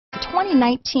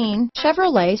2019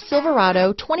 Chevrolet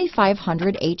Silverado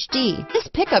 2500HD. This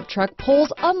pickup truck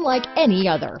pulls unlike any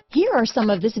other. Here are some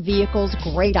of this vehicle's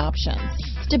great options: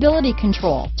 stability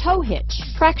control, tow hitch,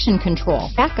 traction control,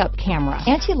 backup camera,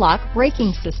 anti-lock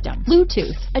braking system,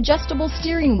 Bluetooth, adjustable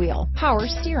steering wheel, power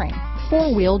steering,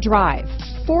 four-wheel drive,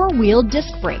 four-wheel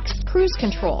disc brakes, cruise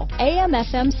control,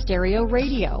 AM/FM stereo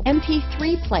radio,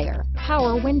 MP3 player,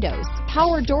 power windows,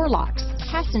 power door locks,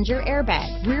 passenger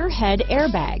airbag, rear head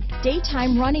airbag,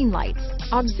 daytime running lights,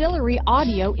 auxiliary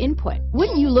audio input.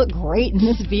 Wouldn't you look great in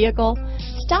this vehicle?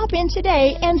 Stop in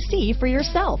today and see for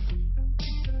yourself.